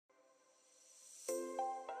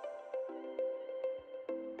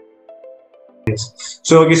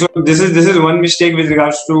So okay, so this is one mistake with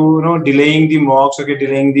regards to delaying the mocks. Okay,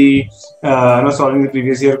 delaying the solving the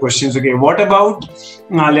previous year questions. Okay, what about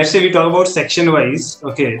let's say we talk about section wise.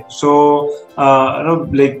 Okay, so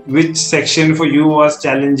like which section for you was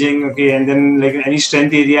challenging? Okay, and then like any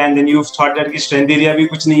strength area, and then you thought that strength area bhi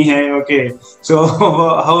kuch nahi hai. Okay, so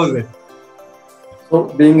how was it? So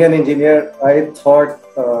being an engineer, I thought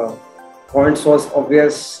points was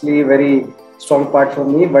obviously very strong part for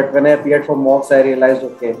me, but when I appeared for mocks, I realized,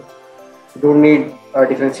 okay, you don't need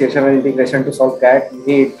differentiation and integration to solve CAT. You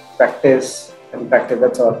need practice and practice,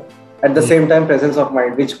 that's all. At the same time, presence of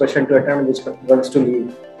mind, which question to attempt, which ones to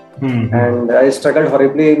leave. And I struggled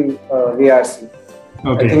horribly in VRC.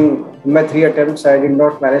 Okay. I think in my 3 attempts, I did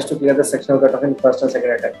not manage to clear the sectional cutoff in first and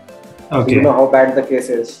second attempt. Okay. You know how bad the case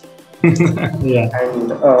is. Yeah.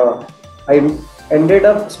 And I ended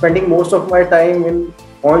up spending most of my time in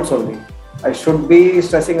points only. I should be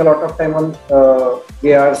stressing a lot of time on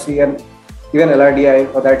VRC and even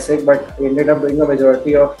LRDI for that sake, but I ended up doing the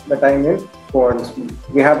majority of the time in points.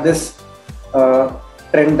 We have this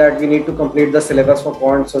trend that we need to complete the syllabus for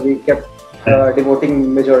points, so we kept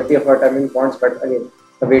devoting majority of our time in points, but again,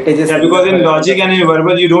 the weightage is... Yeah, because in logic and in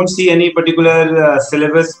verbal, you don't see any particular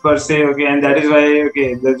syllabus per se, okay, and that is why,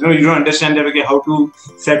 okay, you don't understand that, okay, how to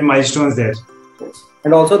set milestones there. Yes.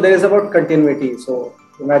 And also there is about continuity. So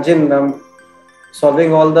imagine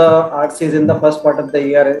solving all the RCs in the first part of the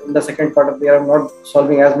year, in the second part of the year, I'm not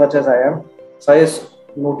solving as much as I am. So I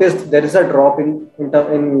noticed there is a drop in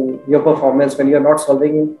your performance when you're not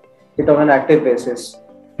solving it on an active basis.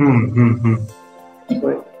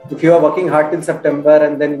 So if you are working hard till September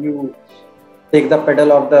and then you take the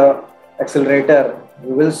pedal of the accelerator,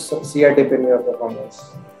 you will see a dip in your performance.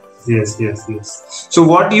 Yes. So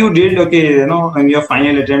what you did, okay, in your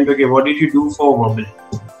final attempt, okay, what did you do for verbal?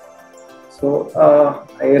 So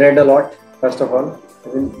I read a lot, first of all.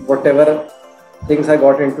 I mean, whatever things I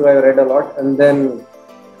got into, I read a lot. And then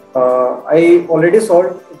I already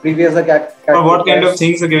solved previous CAT. What kind of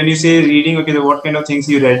things, okay, when you say reading, okay, what kind of things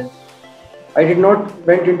you read? I did not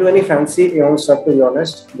went into any fancy EON stuff, to be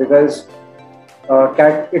honest, because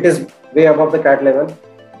CAT, it is way above the CAT level.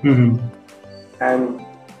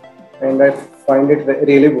 And I find it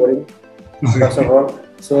really boring, first of all.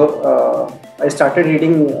 So I started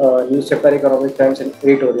reading newspaper Economic Times and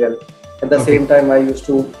editorial. At the same time, I used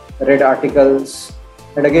to read articles.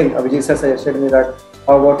 And again, Abhijit sir suggested me that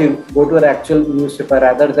how about you go to an actual newspaper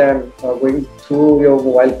rather than going through your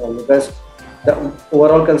mobile phone, because the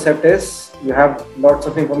overall concept is you have lots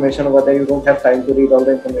of information over there. You don't have time to read all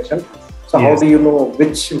the information. So how do you know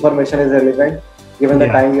which information is relevant given the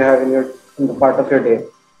time you have in the part of your day?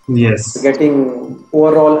 Yes. So getting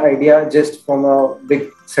overall idea just from a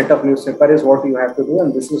big set of newspaper is what you have to do,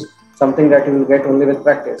 and this is something that you will get only with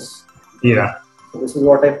practice. Yeah. So this is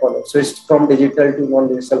what I follow. Switched from digital to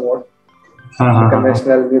non-digital mode.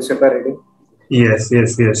 Conventional newspaper reading. Yes.